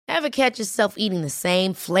Ever catch yourself eating the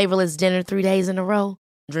same flavorless dinner 3 days in a row?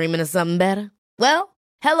 Dreaming of something better? Well,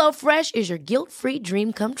 HelloFresh is your guilt-free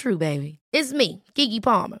dream come true, baby. It's me, Keke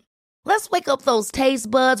Palmer. Let's wake up those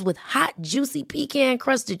taste buds with hot, juicy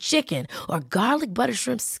pecan-crusted chicken or garlic butter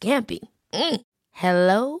shrimp scampi.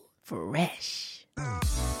 Hello Fresh.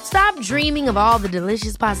 Stop dreaming of all the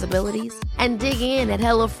delicious possibilities and dig in at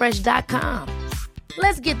HelloFresh.com.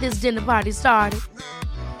 Let's get this dinner party started.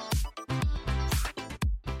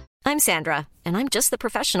 I'm Sandra, and I'm just the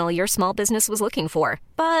professional your small business was looking for.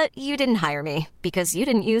 But you didn't hire me because you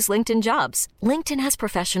didn't use LinkedIn Jobs. LinkedIn has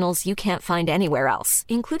professionals you can't find anywhere else,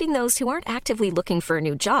 including those who aren't actively looking for a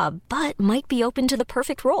new job, but might be open to the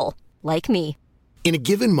perfect role, like me. In a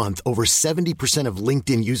given month, over 70% of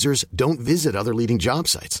LinkedIn users don't visit other leading job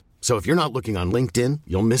sites. So if you're not looking on LinkedIn,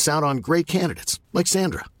 you'll miss out on great candidates like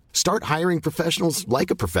Sandra. Start hiring professionals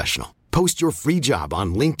like a professional. Post your free job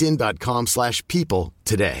on linkedin.com/people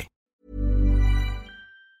today.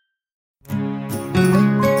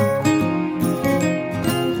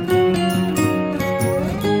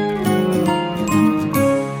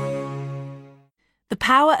 The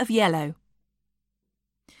power of yellow.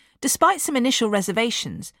 Despite some initial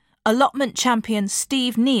reservations, allotment champion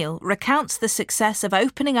Steve Neal recounts the success of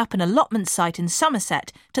opening up an allotment site in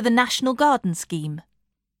Somerset to the National Garden Scheme.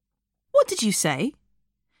 What did you say?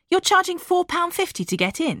 You're charging £4.50 to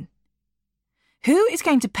get in? Who is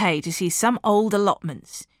going to pay to see some old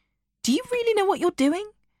allotments? Do you really know what you're doing?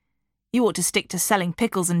 You ought to stick to selling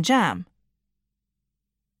pickles and jam.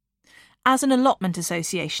 As an allotment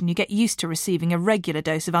association, you get used to receiving a regular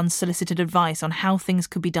dose of unsolicited advice on how things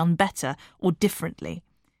could be done better or differently.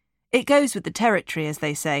 It goes with the territory, as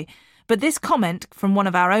they say, but this comment from one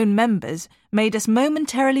of our own members made us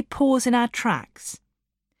momentarily pause in our tracks.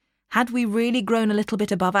 Had we really grown a little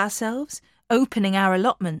bit above ourselves, opening our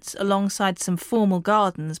allotments alongside some formal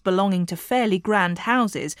gardens belonging to fairly grand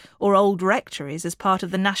houses or old rectories as part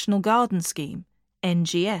of the National Garden Scheme,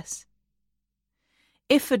 NGS?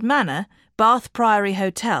 Iford Manor, Bath Priory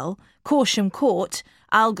Hotel, Corsham Court,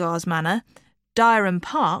 Algar's Manor, Dyreham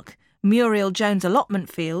Park, Muriel Jones Allotment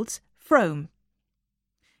Fields, Frome.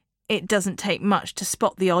 It doesn't take much to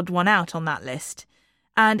spot the odd one out on that list,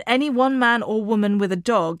 and any one man or woman with a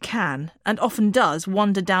dog can, and often does,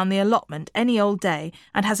 wander down the allotment any old day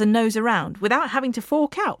and has a nose around without having to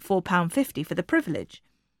fork out £4.50 for the privilege.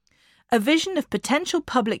 A vision of potential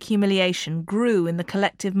public humiliation grew in the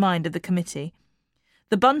collective mind of the committee.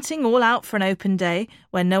 The bunting all out for an open day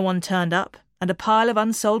when no one turned up, and a pile of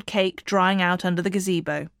unsold cake drying out under the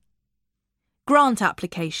gazebo. Grant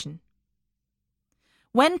application.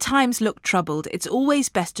 When times look troubled, it's always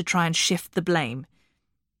best to try and shift the blame.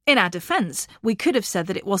 In our defence, we could have said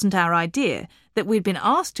that it wasn't our idea, that we'd been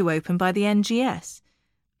asked to open by the NGS.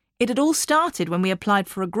 It had all started when we applied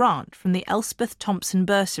for a grant from the Elspeth Thompson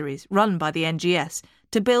Bursaries, run by the NGS,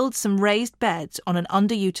 to build some raised beds on an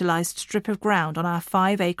underutilised strip of ground on our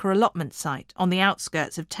 5-acre allotment site on the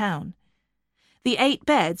outskirts of town. The 8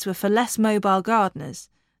 beds were for less mobile gardeners,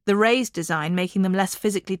 the raised design making them less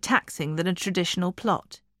physically taxing than a traditional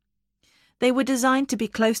plot. They were designed to be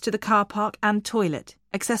close to the car park and toilet,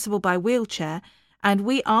 accessible by wheelchair, and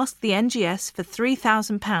we asked the NGS for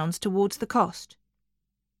 £3,000 towards the cost.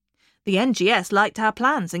 The NGS liked our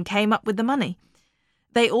plans and came up with the money.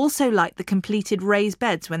 They also liked the completed raised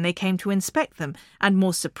beds when they came to inspect them, and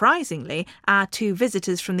more surprisingly, our 2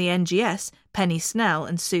 visitors from the NGS, Penny Snell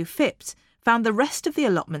and Sue Phipps, found the rest of the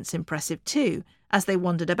allotments impressive too, as they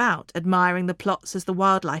wandered about, admiring the plots as the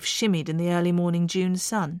wildlife shimmied in the early morning June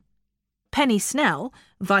sun. Penny Snell,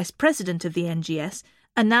 vice president of the NGS,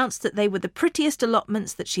 announced that they were the prettiest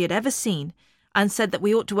allotments that she had ever seen, and said that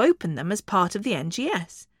we ought to open them as part of the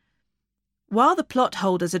NGS. While the plot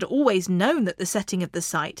holders had always known that the setting of the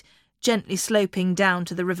site, gently sloping down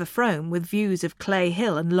to the River Frome with views of Clay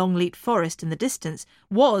Hill and Longleat Forest in the distance,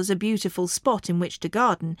 was a beautiful spot in which to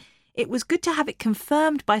garden, it was good to have it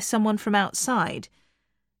confirmed by someone from outside.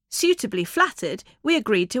 Suitably flattered, we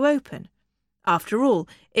agreed to open. After all,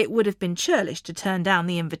 it would have been churlish to turn down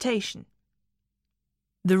the invitation.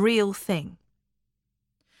 The real thing.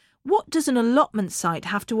 What does an allotment site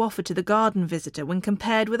have to offer to the garden visitor when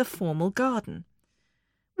compared with a formal garden?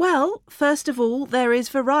 Well, first of all, there is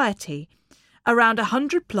variety. Around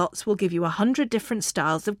 100 plots will give you 100 different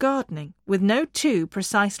styles of gardening, with no 2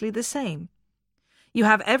 precisely the same. You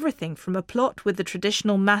have everything from a plot with the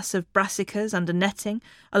traditional mass of brassicas under netting,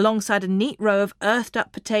 alongside a neat row of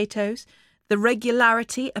earthed-up potatoes, the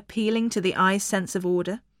regularity appealing to the eye's sense of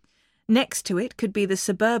order. Next to it could be the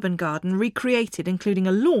suburban garden recreated, including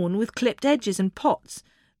a lawn with clipped edges and pots,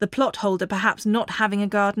 the plot holder perhaps not having a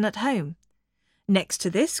garden at home. Next to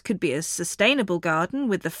this could be a sustainable garden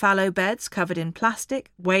with the fallow beds covered in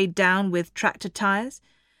plastic, weighed down with tractor tyres.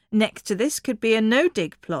 Next to this could be a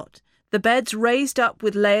no-dig plot, the beds raised up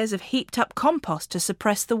with layers of heaped-up compost to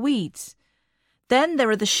suppress the weeds. Then there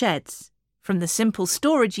are the sheds, from the simple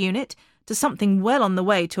storage unit to something well on the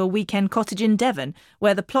way to a weekend cottage in Devon,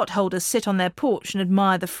 where the plot holders sit on their porch and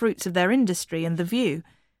admire the fruits of their industry and the view.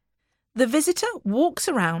 The visitor walks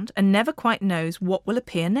around and never quite knows what will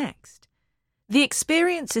appear next. The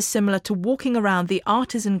experience is similar to walking around the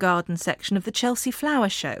artisan garden section of the Chelsea Flower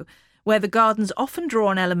Show, where the gardens often draw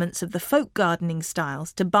on elements of the folk gardening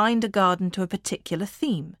styles to bind a garden to a particular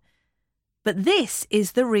theme. But this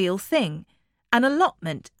is the real thing, an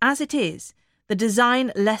allotment as it is, the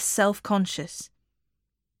design less self-conscious.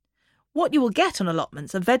 What you will get on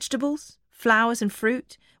allotments are vegetables, flowers and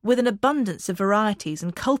fruit, with an abundance of varieties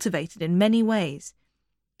and cultivated in many ways.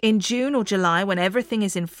 In June or July, when everything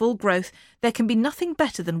is in full growth, there can be nothing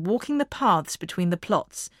better than walking the paths between the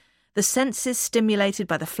plots, the senses stimulated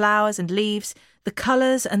by the flowers and leaves, the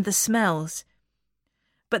colours and the smells.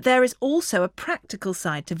 But there is also a practical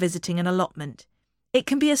side to visiting an allotment. It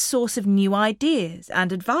can be a source of new ideas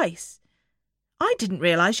and advice. I didn't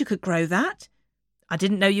realise you could grow that. I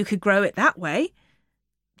didn't know you could grow it that way.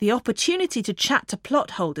 The opportunity to chat to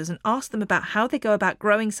plot holders and ask them about how they go about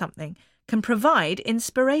growing something can provide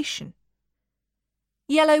inspiration.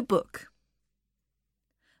 Yellow Book.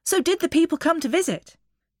 So did the people come to visit?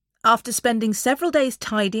 After spending several days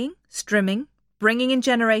tidying, strimming, bringing in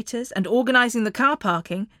generators and organising the car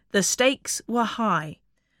parking, the stakes were high.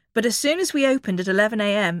 But as soon as we opened at 11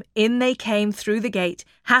 a.m, in they came through the gate,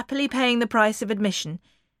 happily paying the price of admission.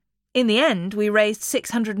 In the end, we raised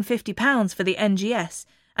 £650 for the NGS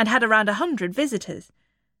and had around 100 visitors.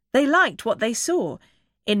 They liked what they saw,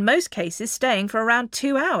 in most cases staying for around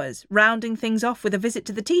 2 hours, rounding things off with a visit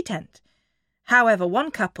to the tea tent. However,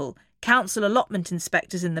 one couple, council allotment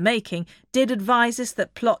inspectors in the making, did advise us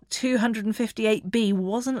that plot 258B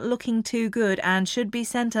wasn't looking too good and should be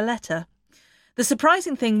sent a letter. The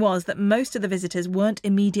surprising thing was that most of the visitors weren't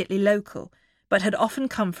immediately local, but had often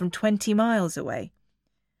come from 20 miles away.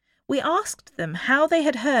 We asked them how they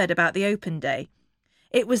had heard about the open day.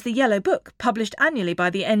 It was the Yellow Book, published annually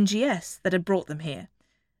by the NGS, that had brought them here.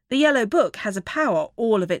 The Yellow Book has a power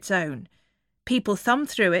all of its own. People thumb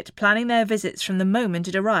through it, planning their visits from the moment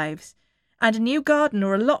it arrives, and a new garden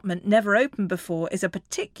or allotment never opened before is a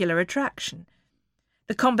particular attraction.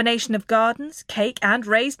 The combination of gardens, cake and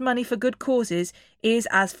raised money for good causes is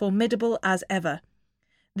as formidable as ever.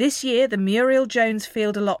 This year the Muriel Jones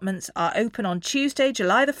Field allotments are open on Tuesday,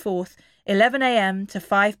 July the 4th, 11 a.m. to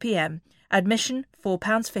 5 p.m. Admission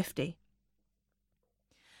 £4.50.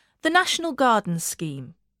 The National Gardens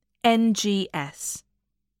Scheme, NGS.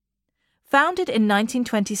 Founded in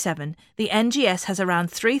 1927, the NGS has around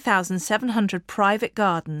 3,700 private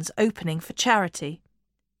gardens opening for charity.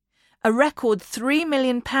 A record £3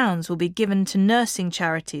 million will be given to nursing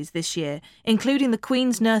charities this year, including the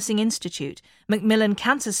Queen's Nursing Institute, Macmillan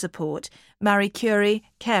Cancer Support, Marie Curie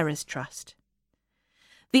Carers Trust.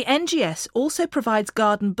 The NGS also provides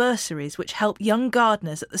garden bursaries which help young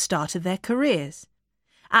gardeners at the start of their careers.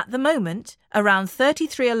 At the moment, around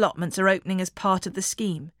 33 allotments are opening as part of the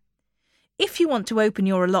scheme. If you want to open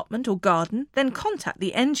your allotment or garden, then contact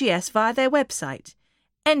the NGS via their website,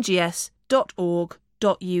 ngs.org.uk.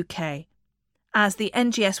 As the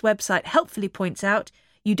NGS website helpfully points out,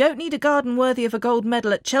 you don't need a garden worthy of a gold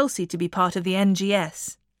medal at Chelsea to be part of the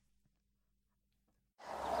NGS.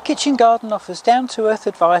 Kitchen Garden offers down-to-earth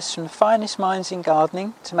advice from the finest minds in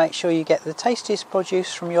gardening to make sure you get the tastiest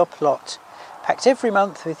produce from your plot. Packed every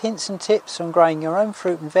month with hints and tips on growing your own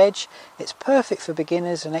fruit and veg, it's perfect for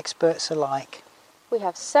beginners and experts alike. We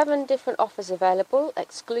have 7 different offers available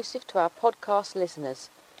exclusive to our podcast listeners,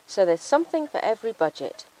 so there's something for every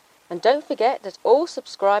budget. And don't forget that all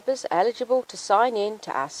subscribers are eligible to sign in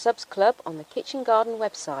to our Subs Club on the Kitchen Garden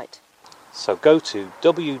website. So go to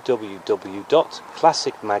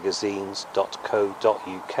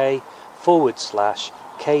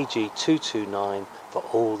www.classicmagazines.co.uk/KG229 for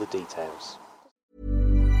all the details.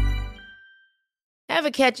 Ever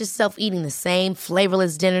catch yourself eating the same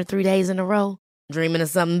flavorless dinner 3 days in a row? Dreaming of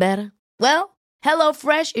something better? Well,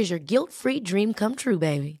 HelloFresh is your guilt-free dream come true,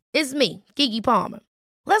 baby. It's me, Keke Palmer.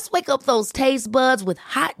 Let's wake up those taste buds with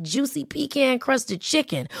hot, juicy pecan-crusted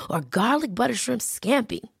chicken or garlic butter shrimp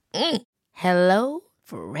scampi. Hello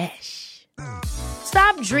Fresh.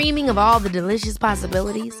 Stop dreaming of all the delicious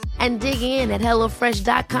possibilities and dig in at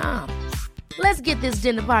HelloFresh.com. Let's get this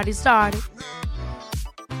dinner party started.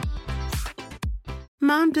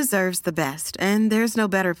 Mom deserves the best, and there's no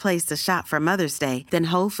better place to shop for Mother's Day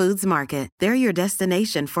than Whole Foods Market. They're your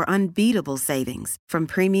destination for unbeatable savings, from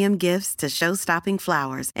premium gifts to show-stopping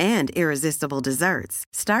flowers and irresistible desserts.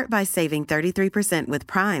 Start by saving 33% with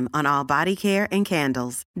Prime on all body care and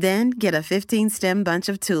candles. Then get a 15-stem bunch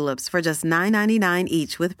of tulips for just $9.99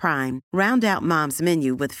 each with Prime. Round out Mom's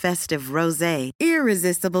menu with festive rosé,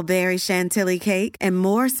 irresistible berry chantilly cake, and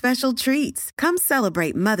more special treats. Come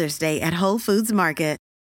celebrate Mother's Day at Whole Foods Market.